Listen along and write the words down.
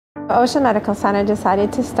Ocean Medical Center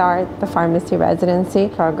decided to start the pharmacy residency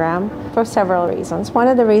program for several reasons. One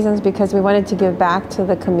of the reasons because we wanted to give back to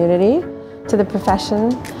the community, to the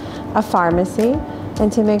profession of pharmacy,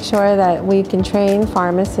 and to make sure that we can train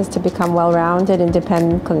pharmacists to become well-rounded,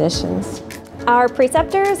 independent clinicians. Our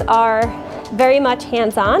preceptors are very much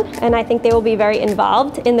hands-on, and I think they will be very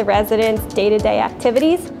involved in the residents' day-to-day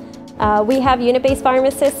activities. We have unit-based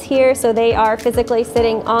pharmacists here, so they are physically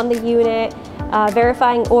sitting on the unit,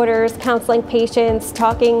 verifying orders, counseling patients,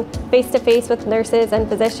 talking face-to-face with nurses and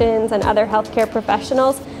physicians and other healthcare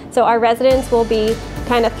professionals. So our residents will be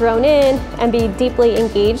kind of thrown in and be deeply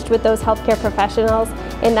engaged with those healthcare professionals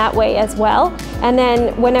in that way as well. And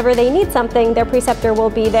then whenever they need something, their preceptor will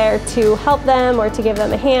be there to help them or to give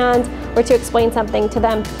them a hand or to explain something to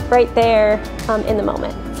them right there in the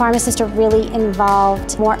moment. Pharmacists are really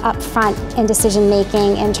involved more upfront in decision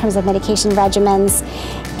making in terms of medication regimens,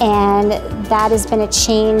 and that has been a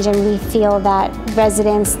change, and we feel that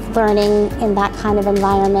residents learning in that kind of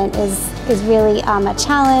environment is really a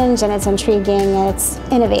challenge, and it's intriguing and it's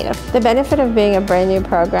innovative. The benefit of being a brand new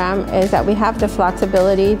program is that we have the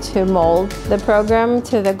flexibility to mold the program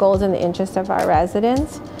to the goals and the interests of our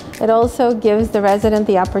residents. It also gives the resident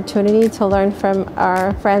the opportunity to learn from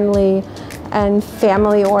our friendly and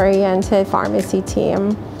family-oriented pharmacy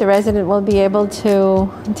team. The resident will be able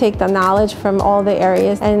to take the knowledge from all the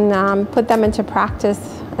areas and put them into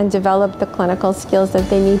practice and develop the clinical skills that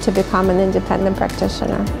they need to become an independent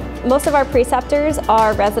practitioner. Most of our preceptors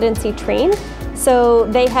are residency trained, so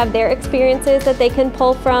they have their experiences that they can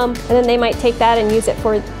pull from, and then they might take that and use it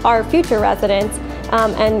for our future residents.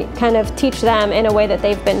 And kind of teach them in a way that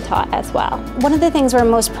they've been taught as well. One of the things we're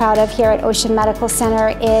most proud of here at Ocean Medical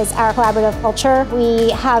Center is our collaborative culture. We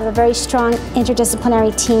have a very strong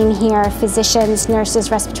interdisciplinary team here, physicians, nurses,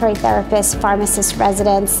 respiratory therapists, pharmacists,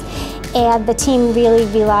 residents, and the team really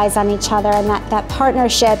relies on each other, and that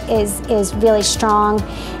partnership is really strong,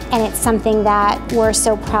 and it's something that we're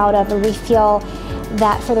so proud of, and we feel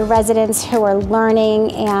that for the residents who are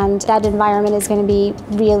learning, and that environment is going to be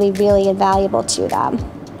really, really invaluable to them.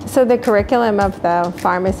 So the curriculum of the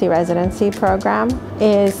pharmacy residency program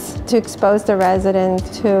is to expose the resident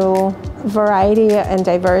to variety and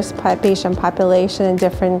diverse patient population in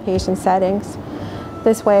different patient settings.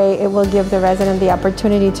 This way, it will give the resident the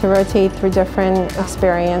opportunity to rotate through different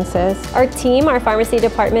experiences. Our team, our pharmacy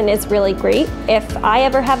department, is really great. If I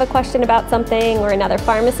ever have a question about something or another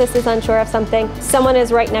pharmacist is unsure of something, someone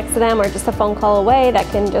is right next to them or just a phone call away that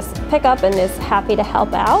can just pick up and is happy to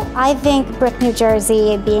help out. I think Brick, New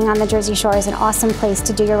Jersey, being on the Jersey Shore, is an awesome place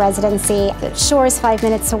to do your residency. The shore is 5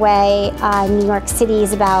 minutes away. New York City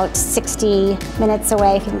is about 60 minutes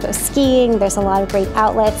away. If you can go skiing, there's a lot of great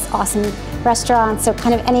outlets, awesome restaurants, so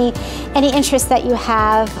kind of any interest that you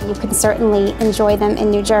have, you can certainly enjoy them in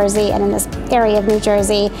New Jersey and in this area of New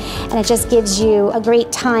Jersey, and it just gives you a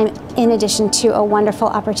great time in addition to a wonderful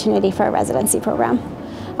opportunity for a residency program.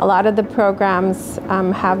 A lot of the programs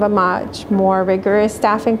have a much more rigorous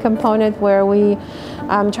staffing component where we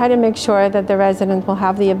try to make sure that the resident will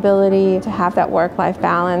have the ability to have that work-life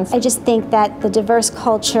balance. I just think that the diverse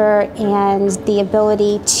culture and the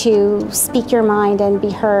ability to speak your mind and be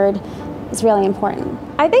heard is really important.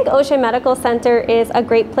 I think Ocean Medical Center is a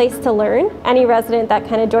great place to learn. Any resident that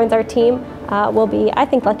kind of joins our team will be, I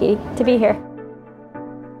think, lucky to be here.